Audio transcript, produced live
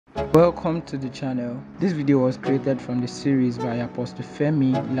Welcome to the channel. This video was created from the series by Apostle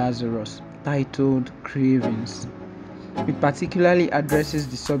Femi Lazarus titled Cravings. It particularly addresses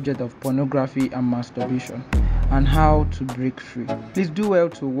the subject of pornography and masturbation and how to break free. Please do well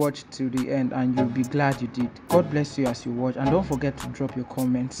to watch till the end and you'll be glad you did. God bless you as you watch, and don't forget to drop your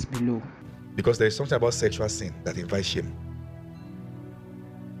comments below. Because there is something about sexual sin that invites shame.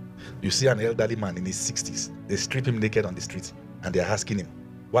 You see an elderly man in his 60s, they strip him naked on the street and they're asking him,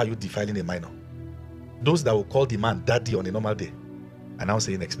 why are you defiling a minor? Those that will call the man daddy on a normal day are now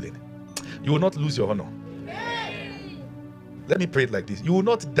saying, explain. You will not lose your honor. Let me pray it like this. You will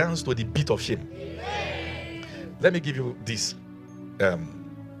not dance to the beat of shame. Let me give you this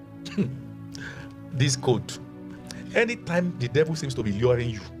this code. Anytime the devil seems to be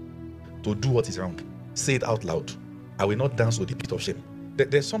luring you to do what is wrong, say it out loud. I will not dance to the beat of shame.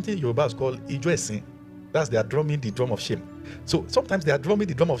 There's something Yorubas call ijo. That's they are drumming the drum of shame. So sometimes they are drumming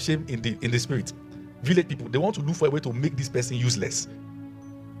the drum of shame in the spirit. Village people, they want to look for a way to make this person useless.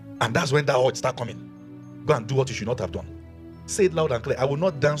 And that's when that urge start coming. Go and do what you should not have done. Say it loud and clear. I will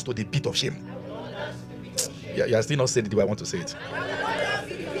not dance to the beat of shame. Yeah, you are still not saying it the way I want to say it.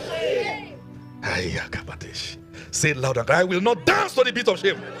 Say it loud and clear. I will not dance to the beat of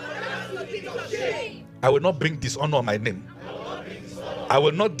shame. I will not bring dishonor on my name. I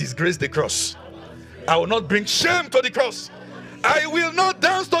will not disgrace the cross. I will not bring shame to the cross. I will not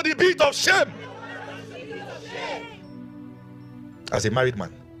dance to the beat of shame. As a married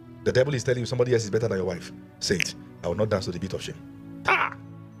man, the devil is telling you somebody else is better than your wife. Say it. I will not dance to the beat of shame.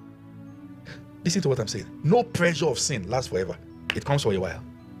 Listen to what I'm saying. No pressure of sin lasts forever. It comes for a while.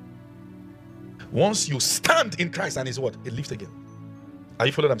 Once you stand in Christ and his word, it leaves again. Are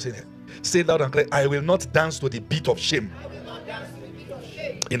you following what I'm saying here? Say it loud and clear. I will not dance to the beat of shame.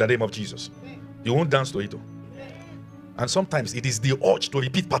 In the name of Jesus. You won't dance to it. And sometimes it is the urge to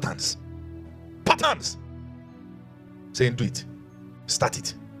repeat patterns. Patterns. Saying do it. Start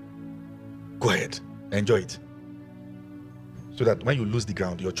it. Go ahead. Enjoy it. So that when you lose the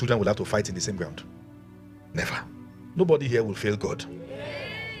ground, your children will have to fight in the same ground. Never. Nobody here will fail God.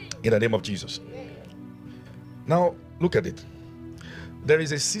 In the name of Jesus. Now, look at it. There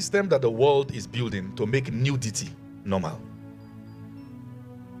is a system that the world is building to make nudity normal.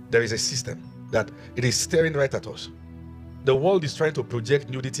 There is a system that it is staring right at us. The world is trying to project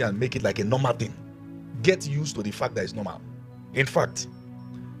nudity and make it like a normal thing. Get used to the fact that it's normal. In fact,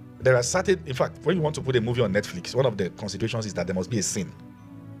 there are certain, when you want to put a movie on Netflix, one of the considerations is that there must be a scene.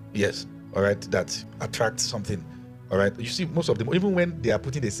 Yes, all right, that attracts something. All right, you see, most of them, even when they are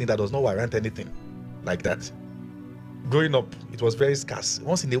putting a scene that does not warrant anything like that. Growing up, it was very scarce.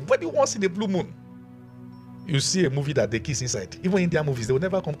 Once in a blue moon, you see a movie that they kiss inside. Even Indian movies, they will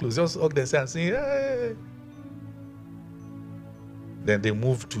never come close. Just hug themselves and say, hey. Then they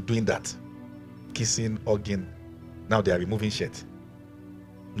move to doing that. Kissing, hugging. Now they are removing shit.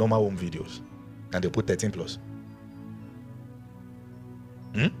 Normal home videos. And they put 13 plus.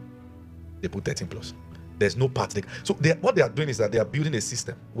 They put 13 plus. There's no part. So what they are doing is that they are building a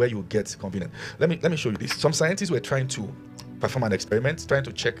system where you get convenient. Let me show you this. Some scientists were trying to perform an experiment, trying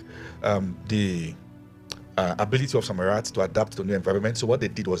to check the ability of some rats to adapt to new environment. So what they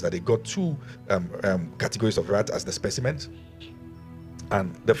did was that they got two categories of rats as the specimens,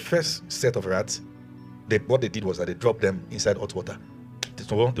 and the first set of rats, what they did was that they dropped them inside hot water.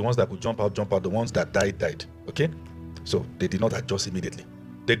 So the ones that could jump out. The ones that died. Okay, so they did not adjust immediately.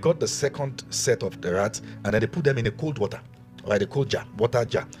 They got the second set of the rats and then they put them in a cold water, right? A cold water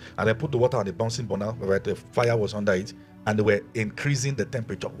jar, and they put the water on a bouncing burner, right? The fire was under it. And they were increasing the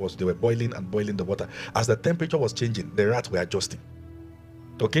temperature. They were boiling and boiling the water. As the temperature was changing, the rats were adjusting.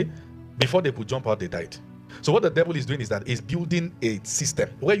 Okay? Before they could jump out, they died. So what the devil is doing is that he's building a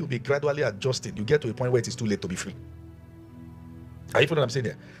system where you'll be gradually adjusting. You get to a point where it is too late to be free. Are you following what I'm saying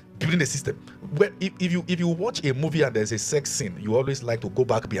here? Building a system. Where if you watch a movie and there's a sex scene, you always like to go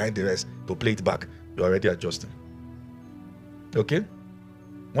back behind the rest to play it back. You're already adjusting. Okay?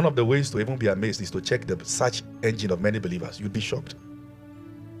 One of the ways to even be amazed is to check the search engine of many believers. You'd be shocked.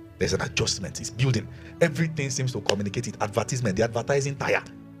 There's an adjustment. It's building. Everything seems to communicate it. Advertisement. The advertising tired.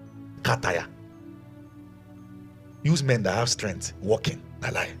 Car tire. Use men that have strength. Walking. I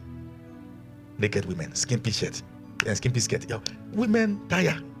lie. Naked women. Skimpy shirt. And skimpy skirt. Yo, women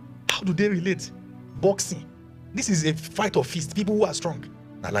tire. How do they relate? Boxing. This is a fight of fists. People who are strong.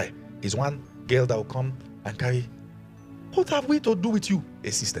 I lie. Is one girl that will come and carry. What have we to do with you?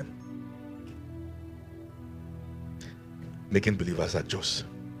 A system. Making believers adjust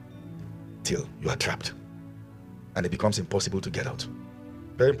till you are trapped and it becomes impossible to get out.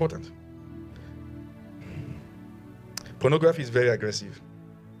 Very important. Pornography is very aggressive.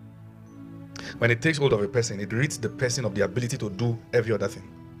 When it takes hold of a person, it rids the person of the ability to do every other thing,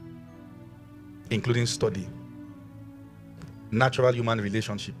 including study, natural human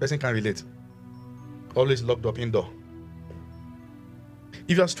relationship. Person can't relate. Always locked up indoor.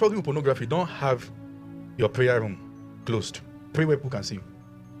 If you are struggling with pornography, don't have your prayer room closed. Pray where people can see you.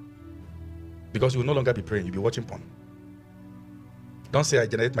 Because you will no longer be praying, you'll be watching porn. Don't say I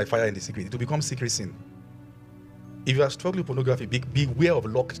generate my fire in the secret. It will become secret sin. If you are struggling with pornography, beware of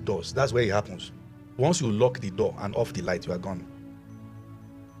locked doors. That's where it happens. Once you lock the door and off the light, you are gone.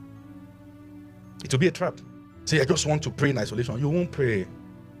 It will be a trap. Say, I just want to pray in isolation. You won't pray.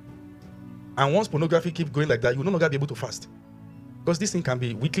 And once pornography keeps going like that, you will no longer be able to fast. Because this thing can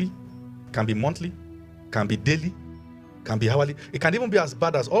be weekly, can be monthly, can be daily, can be hourly. It can even be as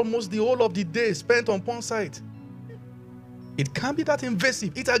bad as almost the whole of the day spent on porn site. It can be that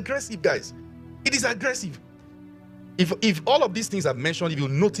invasive. It's aggressive, guys. It is aggressive. If all of these things I've mentioned, if you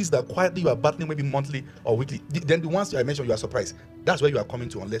notice that quietly you are battling maybe monthly or weekly, then the ones I mentioned, you are surprised. That's where you are coming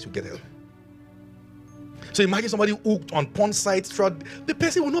to unless you get help. So imagine somebody hooked on porn sites throughout. The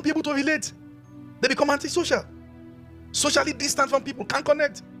person will not be able to relate. They become antisocial. Socially distant from people, can't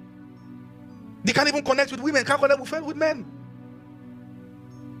connect. They can't even connect with women, can't connect with men.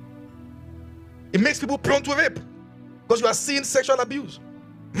 It makes people prone to rape because you are seeing sexual abuse,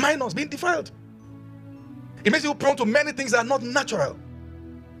 minors being defiled. It makes you prone to many things that are not natural.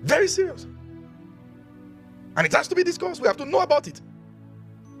 Very serious. And it has to be discussed. We have to know about it.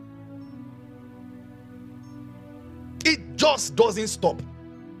 It just doesn't stop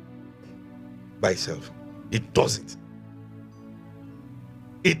by itself. It doesn't.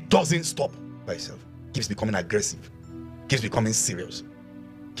 It doesn't stop by itself. It keeps becoming aggressive. It keeps becoming serious.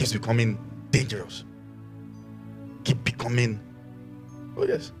 It keeps becoming dangerous. Keep becoming, oh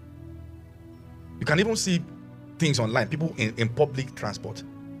yes. You can even see things online. People in public transport,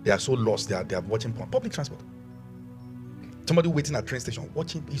 they are so lost. They are watching porn. Public transport. Somebody waiting at train station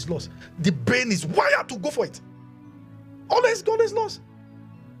watching is lost. The brain is wired to go for it. Always lost.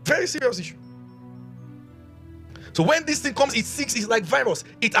 Very serious issue. So when this thing comes, it seeks. It's like virus.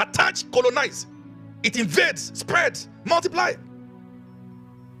 It attacks, colonizes. It invades, spreads, multiplies.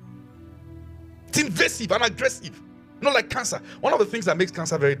 It's invasive and aggressive. Not like cancer. One of the things that makes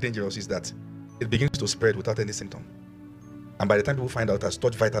cancer very dangerous is that it begins to spread without any symptom. And by the time people find out, it has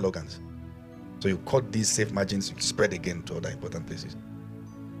touched vital organs. So you cut these safe margins, you spread again to other important places.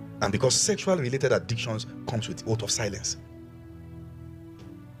 And because sexual related addictions comes with oath of silence.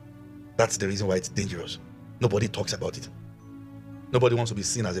 That's the reason why it's dangerous. Nobody talks about it. Nobody wants to be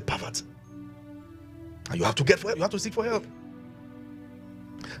seen as a pervert. And you have to you have to seek for help.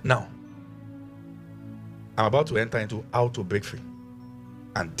 Now, I'm about to enter into how to break free.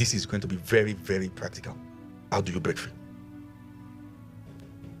 And this is going to be very, very practical. How do you break free?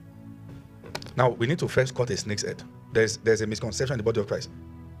 Now, we need to first cut a snake's head. There's a misconception in the body of Christ.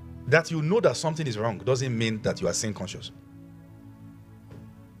 That you know that something is wrong doesn't mean that you are sin conscious.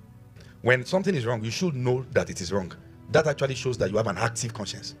 When something is wrong, you should know that it is wrong. That actually shows that you have an active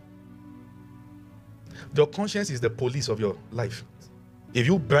conscience. Your conscience is the police of your life. If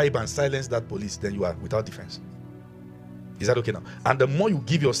you bribe and silence that police, then you are without defense. Is that okay now? And the more you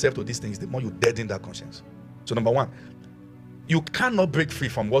give yourself to these things, the more you deaden that conscience. So number one, you cannot break free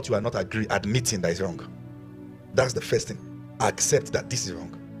from what you are not admitting that is wrong. That's the first thing. Accept that this is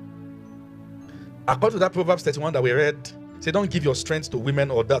wrong. According to that Proverbs 31 that we read, say don't give your strength to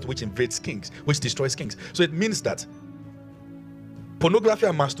women or that which invades kings, which destroys kings. So it means that pornography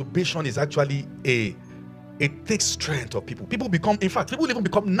and masturbation is actually it takes strength of people. People even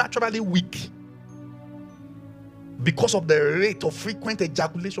become naturally weak because of the rate of frequent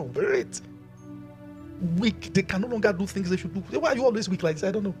ejaculation. Weak. They can no longer do things they should do. Why are you always weak like this?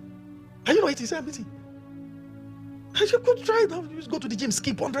 I don't know. Are you not eating? I'm eating. I should go try it now. You just go to the gym,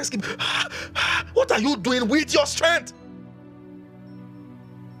 skip, under skip. What are you doing with your strength?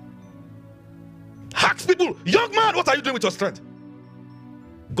 Ask people, young man, what are you doing with your strength?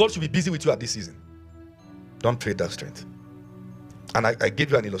 God should be busy with you at this season. Don't trade that strength. And I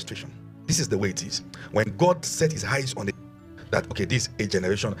gave you an illustration. This is the way it is. When God set his eyes on it, that, okay, this a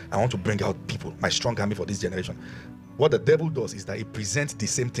generation, I want to bring out people, my strong army for this generation. What the devil does is that he presents the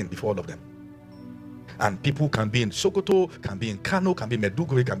same thing before all of them. And people can be in Sokoto, can be in Kano, can be in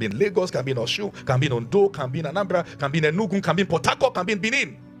Meduguri, can be in Lagos, can be in Osun, can be in Ondo, can be in Anambra, can be in Enugu, can be in Port Harcourt, can be in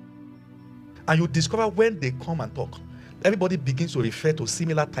Benin. And you discover when they come and talk, everybody begins to refer to a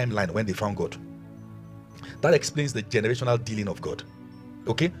similar timeline when they found God. That explains the generational dealing of God.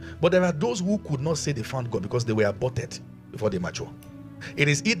 Okay? But there are those who could not say they found God because they were aborted before they mature. It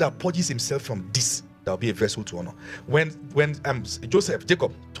is he that purges himself from this that will be a vessel to honor. When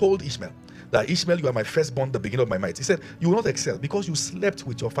Jacob told Ishmael that Ishmael, you are my firstborn, the beginning of my might. He said, you will not excel because you slept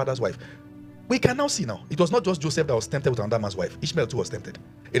with your father's wife. We can now see now, it was not just Joseph that was tempted with another man's wife. Ishmael too was tempted.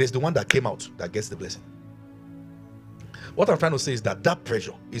 It is the one that came out that gets the blessing. What I'm trying to say is that that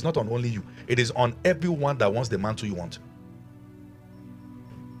pressure is not on only you. It is on everyone that wants the mantle you want.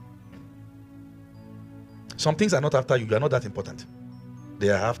 Some things are not after you. You are not that important. They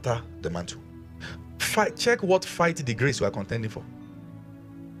are after the mantle. Check what fight the grace you are contending for.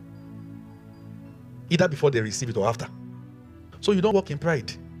 Either before they receive it or after. So you don't walk in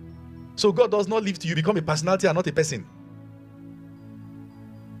pride. So God does not lift you. You become a personality and not a person.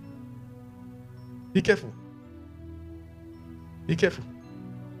 Be careful. Be careful.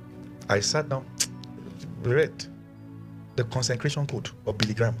 I sat down, read the consecration code of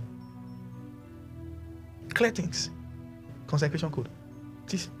Billy Graham. Clear things. Consecration code.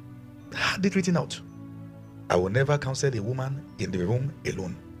 Please, had it written out. I will never counsel a woman in the room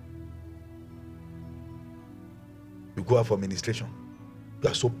alone. You go out for ministration. You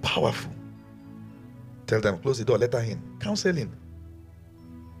are so powerful. Tell them, close the door, let her in. Counseling.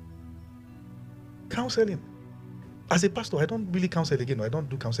 Counseling. As a pastor, I don't really counsel again. I don't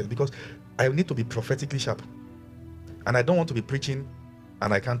do counseling because I need to be prophetically sharp. And I don't want to be preaching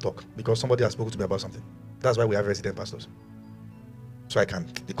and I can't talk because somebody has spoken to me about something. That's why we have resident pastors. So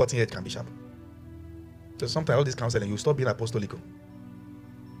the cutting edge can be sharp. So sometimes all this counseling, you stop being apostolic.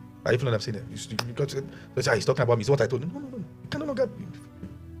 I even know I've seen it. He's talking about me. It's what I told him. No. You cannot get.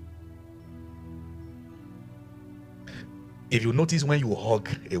 If you notice when you hug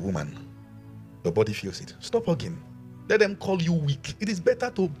a woman, your body feels it. Stop hugging. Let them call you weak. It is better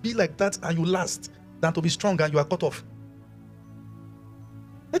to be like that and you last than to be strong and you are cut off.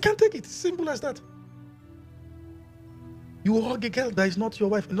 I can't take it. Simple as that. You hug a girl that is not your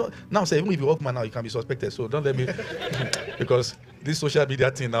wife. No, now, say, even if you hug man now, you can be suspected. So don't let me, because this social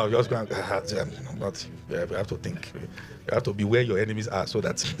media thing now, you're just going, you have to think. You have to be where your enemies are so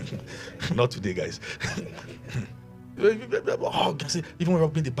that, not today, guys. Hug, even when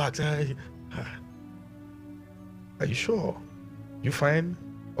rubbing the back. Are you sure? You fine?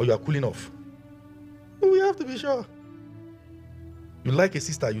 Or you are cooling off? We have to be sure. You like a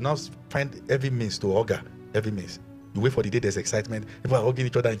sister, you now find every means to hug her. Every means. You wait for the day there's excitement. People are hugging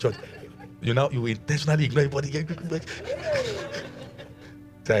each other in church. You intentionally ignore everybody.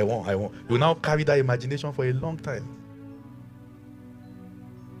 Say, I won't. You now carry that imagination for a long time.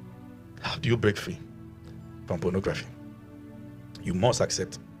 How do you break free from pornography? You must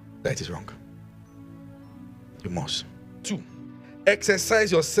accept that it is wrong. You must. 2,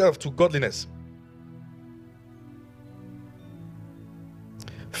 exercise yourself to godliness.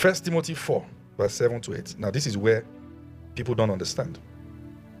 1 Timothy 4, verse 7 to 8. Now, this is where people don't understand.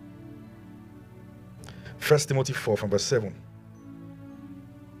 1 Timothy 4 from verse 7.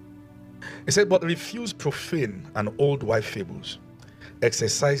 It said, but refuse profane and old wife fables.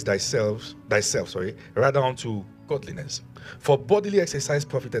 Exercise thyself, rather unto godliness. For bodily exercise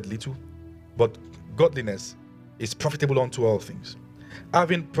profited little, but godliness is profitable unto all things,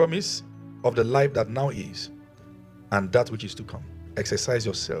 having promise of the life that now is, and that which is to come. Exercise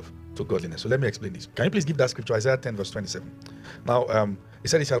yourself to godliness. So let me explain this. Can you please give that scripture, Isaiah 10 verse 27. Now, it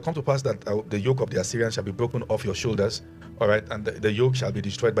said, it shall come to pass that the yoke of the Assyrians shall be broken off your shoulders, all right, and the yoke shall be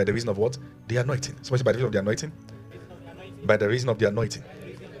destroyed by the reason of what? The anointing. Especially by the reason of the anointing. By the reason of the anointing.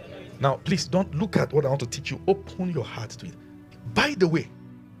 Now, please don't look at what I want to teach you. Open your heart to it. By the way,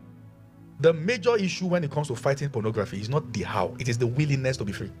 the major issue when it comes to fighting pornography is not the how, it is the willingness to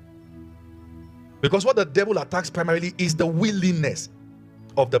be free. Because what the devil attacks primarily is the willingness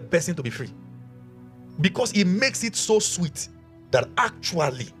of the person to be free. Because he makes it so sweet that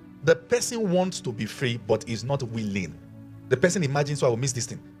actually the person wants to be free but is not willing. The person imagines, so I will miss this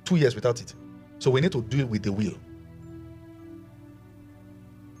thing 2 years without it. So we need to do it with the will.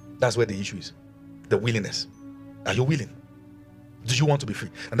 That's where the issue is. The willingness. Are you willing? Do you want to be free?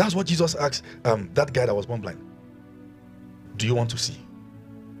 And that's what Jesus asked that guy that was born blind. Do you want to see?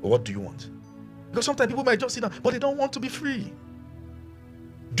 Or what do you want? Because sometimes people might just sit down, but they don't want to be free.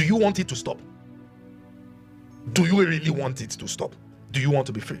 Do you want it to stop? Do you really want it to stop? Do you want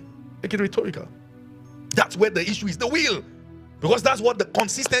to be free? Make it rhetorical. That's where the issue is, the will. Because that's what the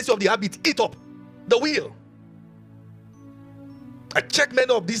consistency of the habit eat up. The will. I check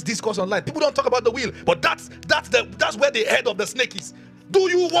many of these discourse online. People don't talk about the will, but that's where the head of the snake is. Do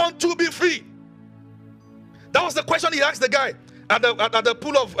you want to be free? That was the question he asked the guy at the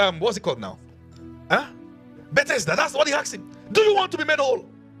pool of what's it called now? Bethesda. That's what he asked him. Do you want to be made whole?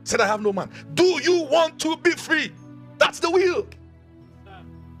 He said, I have no man. Do you want to be free? That's the will.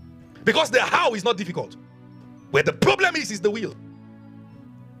 Because the how is not difficult. Where the problem is the will.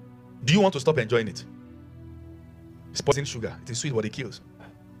 Do you want to stop enjoying it? It's poison sugar. It is sweet, but it kills.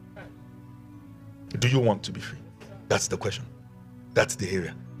 Do you want to be free? That's the question. That's the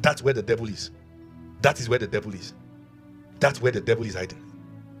area. That's where the devil is. That is where the devil is. That's where the devil is hiding.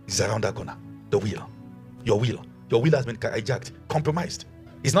 It's around that corner. The will. Your will. Your will has been hijacked, compromised.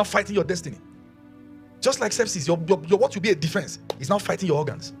 It's not fighting your destiny. Just like sepsis, your what will be a defense is now fighting your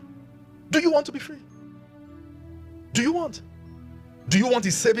organs. Do you want to be free? Do you want? Do you want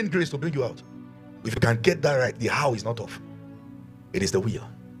his saving grace to bring you out? If you can get that right, the how is not off. It is the will.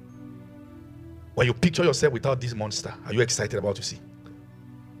 When you picture yourself without this monster, are you excited about to see?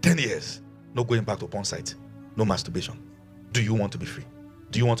 10 years, no going back to porn site, no masturbation. Do you want to be free?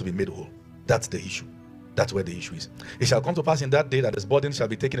 Do you want to be made whole? That's the issue. That's where the issue is. It shall come to pass in that day that his burden shall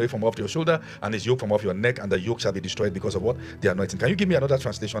be taken away from off your shoulder and his yoke from off your neck, and the yoke shall be destroyed because of what? The anointing. Can you give me another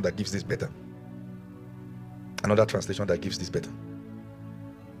translation that gives this better? Another translation that gives this better.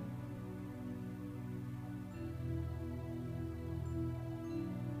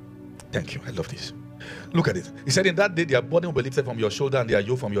 Thank you. I love this. Look at it. He said, in that day, their burden will be lifted from your shoulder and their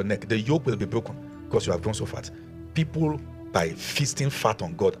yoke from your neck. The yoke will be broken because you have grown so fat. People, by feasting fat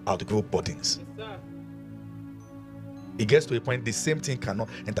on God, outgrow burdens. It gets to a point, the same thing cannot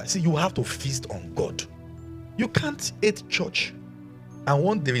enter. See, you have to feast on God. You can't eat church and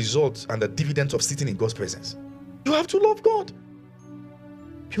want the results and the dividends of sitting in God's presence. You have to love God.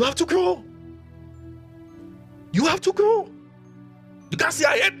 You have to grow. You have to grow. You can't say,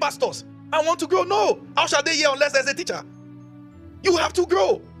 I hate pastors. I want to grow. No. How shall they hear unless there's a teacher? You have to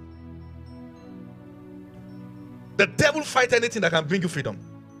grow. The devil fights anything that can bring you freedom,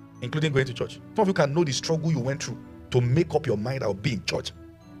 including going to church. Some of you can know the struggle you went through to make up your mind I'll be in church.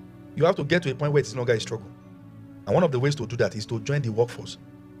 You have to get to a point where it's no longer a struggle. And one of the ways to do that is to join the workforce.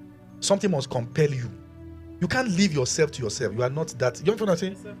 Something must compel you. You can't leave yourself to yourself. You are not that. You know what I'm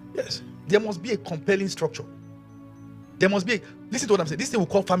saying? Yes. There must be a compelling structure. There must be listen to what I'm saying. This thing we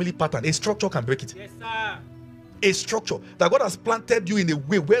call family pattern. A structure can break it. Yes, sir. A structure that God has planted you in a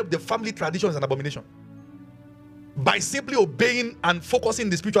way where the family tradition is an abomination. By simply obeying and focusing in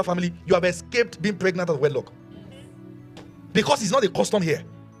the spiritual family, you have escaped being pregnant at wedlock. Because it's not a custom here.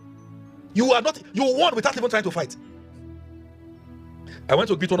 You won without even trying to fight. I went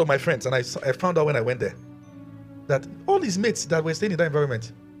to greet one of my friends, and I found out when I went there that all his mates that were staying in that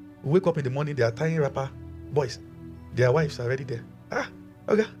environment wake up in the morning, they are tying wrapper boys. Their wives are already there.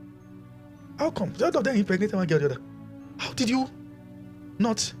 Okay. How come? The other of them impregnated one girl, the other. How did you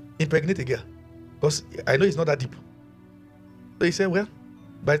not impregnate a girl? Because I know it's not that deep. So he said, well,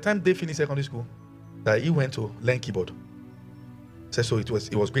 by the time they finished secondary school, that he went to learn keyboard. So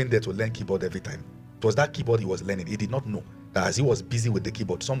he was going there to learn keyboard every time. It was that keyboard he was learning. He did not know that as he was busy with the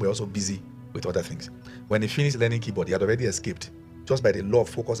keyboard, some were also busy with other things. When he finished learning keyboard, he had already escaped just by the law of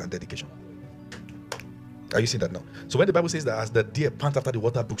focus and dedication. Are you seeing that now? So when the Bible says that as the deer pant after the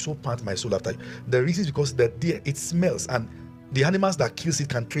water brook, so pant my soul after you. The reason is because the deer, it smells, and the animals that kills it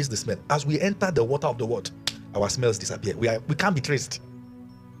can trace the smell. As we enter the water of the world, our smells disappear. We can't be traced.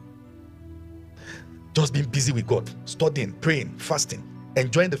 Just being busy with God, studying, praying, fasting,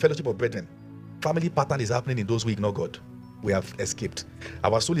 enjoying the fellowship of brethren. Family pattern is happening in those who ignore God. We have escaped.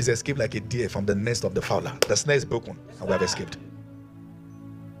 Our soul is escaped like a deer from the nest of the fowler. The snare is broken and we have escaped.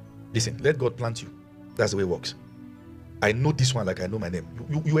 Listen, let God plant you. That's the way it works. I know this one like I know my name.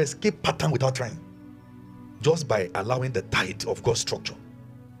 You escape pattern without trying. Just by allowing the tide of God's structure.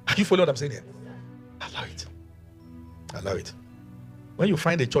 Are you following what I'm saying here? Allow it. Allow it. When you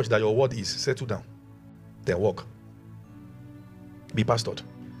find a church that your word is, settle down. Then walk. Be pastored.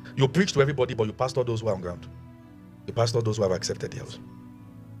 You preach to everybody, but you pastor those who are on ground. You pastor those who have accepted the house.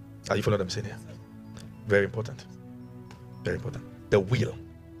 Are you following what I'm saying here? Very important. Very important. The will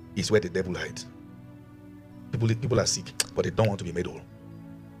is where the devil hides. People are sick, but they don't want to be made whole.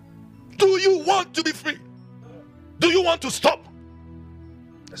 Do you want to be free? Do you want to stop?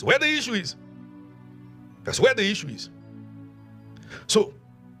 That's where the issue is. That's where the issue is. So,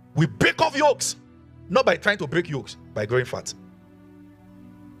 we break off yokes, not by trying to break yokes, by growing fat.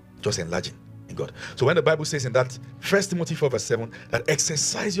 Just enlarging in God. So when the Bible says in that 1 Timothy 4 verse 7, that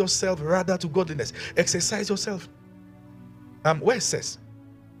exercise yourself rather to godliness. Exercise yourself. Where it says,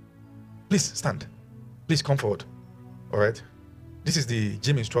 please stand. Please come forward. All right. This is the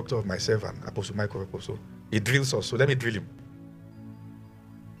gym instructor of myself and Apostle Michael Apostle. He drills us. So let me drill him.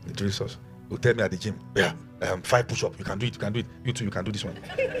 He drills us. He'll tell me at the gym, yeah, 5 push-ups. You can do it. You can do it. You too, you can do this one.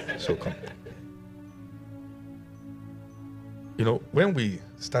 So come. You know, when we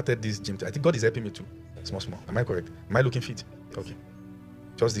started this gym, I think God is helping me too. Small. Am I correct? Am I looking fit? Okay.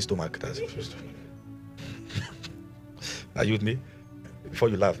 Just the stomach. That's it. Are you with me? Before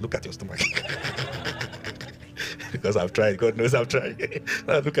you laugh, look at your stomach. Because I've tried. God knows I've tried.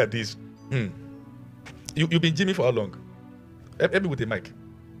 Look at this. You've been gymming for how long? Help me with a mic.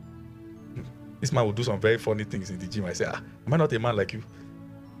 This man will do some very funny things in the gym. I say, am I not a man like you?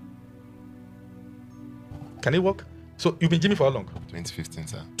 Can it work? So you've been gymming for how long? 2015,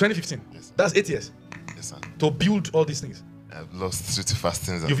 sir. 2015? Yes, sir. That's 8 years? Yes, sir. To build all these things? I've lost due to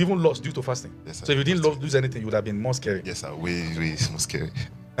fasting, sir. You've even lost due to fasting? Yes, sir. So if you didn't lose anything, you would have been more scary? Yes, sir. Way more scary.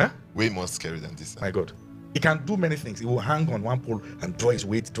 Huh? Way more scary than this, sir. My God. He can do many things. He will hang on one pole and draw his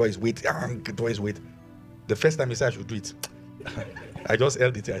weight, draw his weight. The first time he said I should do it, I just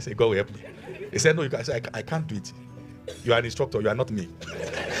held it. I said, God will help me. He said, no, you can't. I said, I can't do it. You are an instructor. You are not me.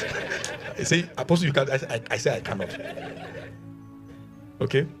 He said, Apostle, you can't. I said, I cannot.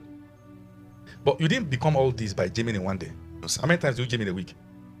 Okay? But you didn't become all this by gymming in one day. No, sir. How many times do you gym in a week?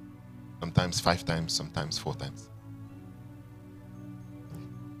 Sometimes 5 times, sometimes 4 times.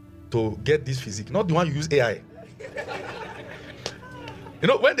 To get this physique, not the one you use AI. You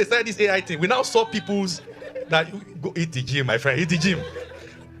know, when they started this AI thing, we now saw people's that you go eat the gym, my friend, eat the gym.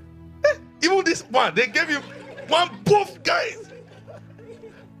 Even this one, they gave him one buff, guys.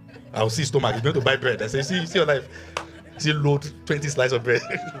 I'll see stomach, he's going to buy bread. I say, see your life. See load 20 slices of bread.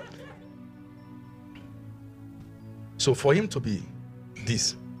 So for him to be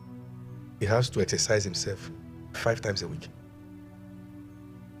this, he has to exercise himself 5 times a week.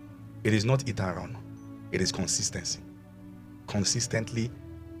 It is not eat and run. It is consistency. Consistently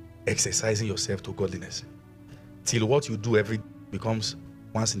exercising yourself to godliness. Till what you do every becomes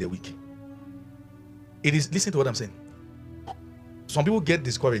once in a week. It is, listen to what I'm saying. Some people get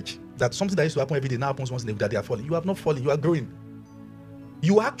discouraged that something that used to happen every day now happens once in a week, that they are falling. You have not fallen, you are growing.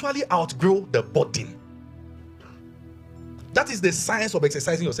 You actually outgrow the burden. That is the science of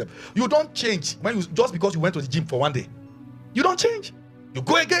exercising yourself. You don't change just because you went to the gym for one day. You don't change. You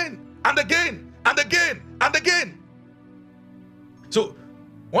go again and again and again and again. So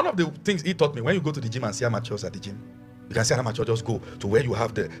one of the things he taught me, when you go to the gym and see amateurs at the gym, you can see an amateur just go to where you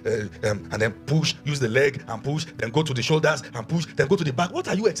have the and then push, use the leg and push, then go to the shoulders and push, then go to the back. What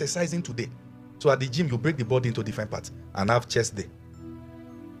are you exercising today? So at the gym, you break the body into different parts and have chest day,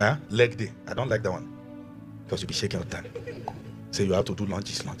 leg day. I don't like that one because you'll be shaking all the time. Say you have to do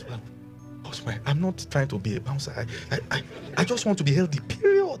lunges. I'm not trying to be a bouncer. I just want to be healthy,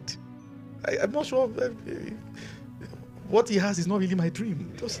 period. I'm not sure what he has is not really my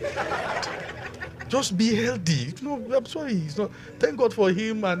dream. Just be healthy. No, I'm sorry. It's not. Thank God for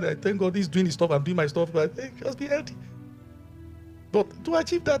him, and thank God he's doing his stuff. I'm doing my stuff. But just be healthy. But to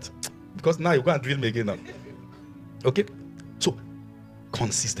achieve that, because now you can't drill me again now. Okay? So,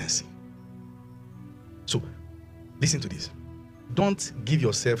 consistency. So, listen to this. Don't give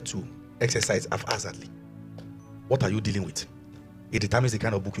yourself to exercise haphazardly. What are you dealing with? It determines the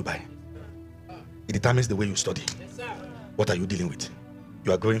kind of book you buy. It determines the way you study. What are you dealing with?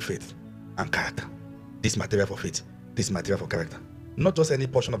 You are growing faith and character. This material for faith, this material for character. Not just any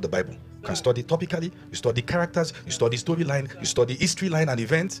portion of the Bible. You can study topically, you study characters, you study storyline, you study history line and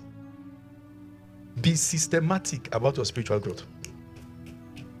events. Be systematic about your spiritual growth.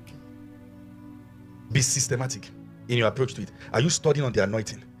 Be systematic in your approach to it. Are you studying on the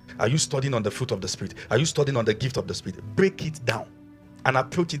anointing? Are you studying on the fruit of the Spirit? Are you studying on the gift of the Spirit? Break it down and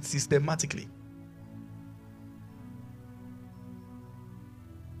approach it systematically.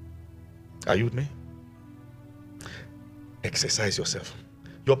 Are you with me? Exercise yourself.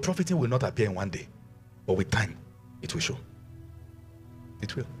 Your profiting will not appear in one day, but with time, it will show.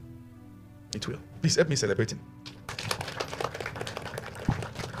 It will. It will. Please help me celebrate him.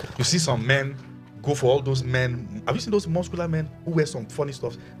 You see some men go for all those men. Have you seen those muscular men who wear some funny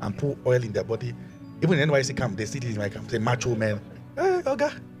stuff and pour oil in their body? Even in NYC camp, they see this in my camp. Say macho men. Hey, okay,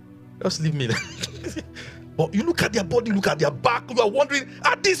 just leave me. But you look at their body, look at their back. You are wondering,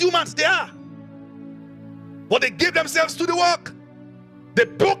 are these humans? They are. But they gave themselves to the work. They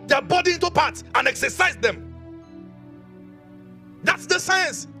broke their body into parts and exercised them. That's the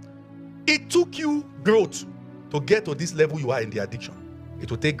science. It took you growth to get to this level you are in the addiction. It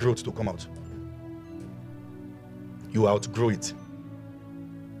will take growth to come out. You outgrow it.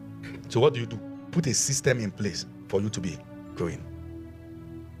 So what do? Put a system in place for you to be growing.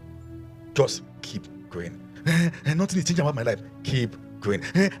 Just keep growing. And nothing is changing about my life. Keep growing.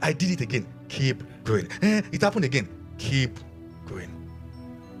 I did it again. Keep growing. It happened again. Keep growing.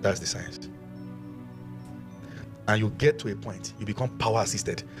 That's the science. And you get to a point, you become power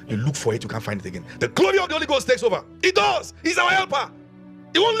assisted. You look for it, you can't find it again. The glory of the Holy Ghost takes over. It does. He's our helper.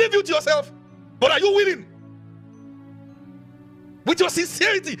 He won't leave you to yourself. But are you willing? With your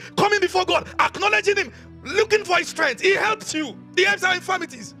sincerity, coming before God, acknowledging him, looking for his strength. He helps you. He helps our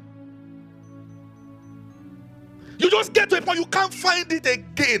infirmities. You just get to a point you can't find it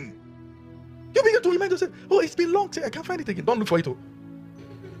again. You begin to remind yourself, oh, it's been long. I can't find it again. Don't look for it.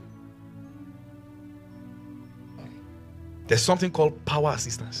 There's something called power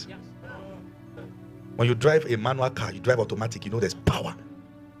assistance. When you drive a manual car, you drive automatic, you know there's power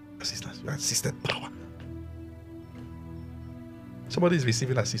assistance. You are assisted power. Somebody is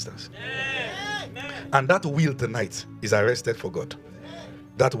receiving assistance. And that will tonight is arrested for God.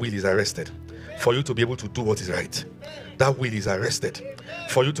 That will is arrested for you to be able to do what is right. That will is arrested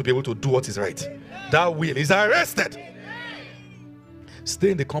for you to be able to do what is right. That will is arrested.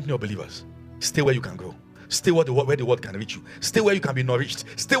 Stay in the company of believers. Stay where you can grow. Stay where the word can reach you. Stay where you can be nourished.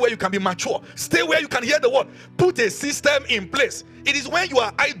 Stay where you can be mature. Stay where you can hear the word. Put a system in place. It is when you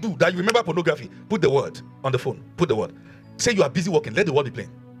are idle that you remember pornography. Put the word on the phone. Put the word. Say you are busy working. Let the word be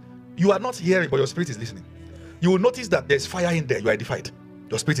playing. You are not hearing, but your spirit is listening. You will notice that there's fire in there. You are edified.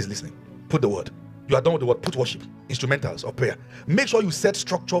 Your spirit is listening. Put the word. You are done with the word. Put worship, instrumentals, or prayer. Make sure you set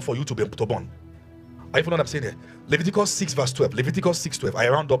structure for you to burn. Are you following what I'm saying here? Leviticus 6 verse 12. Leviticus 6:12. I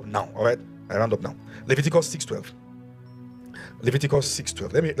round up now. All right. I round up now. Leviticus 6:12. Leviticus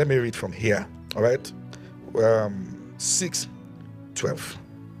 6:12. Let me read from here. All right. 6:12.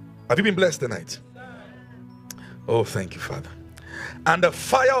 Have you been blessed tonight? Oh, thank you, Father. And the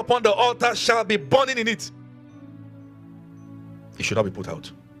fire upon the altar shall be burning in it. It should not be put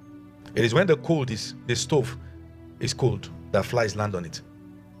out. It is when the stove is cold that flies land on it.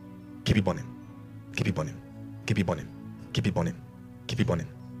 Keep it burning. Keep it burning. Keep it burning. Keep it burning. Keep it burning.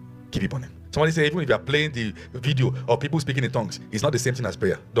 Keep it burning. Somebody say, even if you are playing the video of people speaking in tongues, it's not the same thing as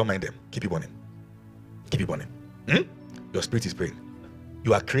prayer. Don't mind them. Keep it burning. Keep it burning. Your spirit is praying.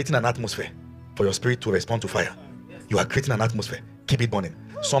 You are creating an atmosphere for your spirit to respond to fire. You are creating an atmosphere. Keep it burning.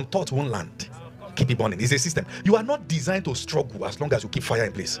 Some thoughts won't land. Keep it burning. It's a system. You are not designed to struggle as long as you keep fire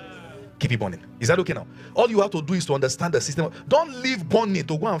in place. Keep it burning. Is that okay now? All you have to do is to understand the system. Don't leave burning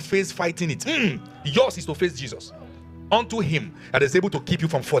to go and face fighting it. Yours is to face Jesus. Unto him that is able to keep you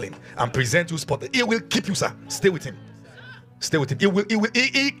from falling and present you spotted. He will keep you, sir. Stay with him. Stay with him.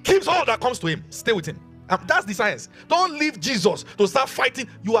 He keeps all that comes to him. Stay with him. That's the science. Don't leave Jesus to start fighting.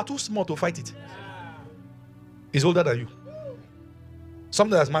 You are too small to fight it. He's older than you.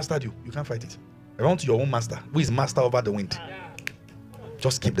 Something that has mastered you, you can't fight it. Run to your own master, who is master over the wind.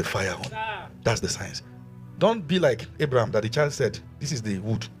 Just keep the fire on. That's the science. Don't be like Abraham, that the child said, this is the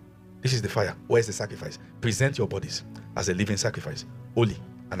wood, this is the fire. Where's the sacrifice? Present your bodies as a living sacrifice, holy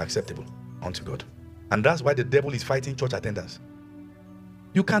and acceptable unto God. And that's why the devil is fighting church attendance.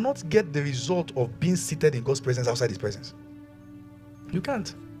 You cannot get the result of being seated in God's presence outside his presence. You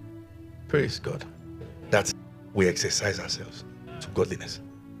can't. Praise God. That's we exercise ourselves to godliness.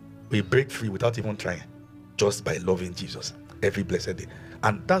 We break free without even trying, just by loving Jesus every blessed day.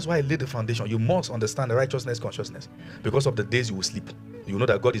 And that's why I laid the foundation. You must understand the righteousness consciousness. Because of the days you will sleep, you know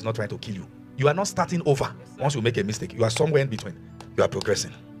that God is not trying to kill you. You are not starting over once you make a mistake. You are somewhere in between. You are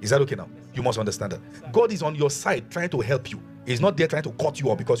progressing. Is that okay now? You must understand that. God is on your side trying to help you. He's not there trying to cut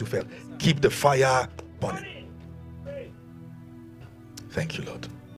you off because you fell. Keep the fire burning. Thank you, Lord.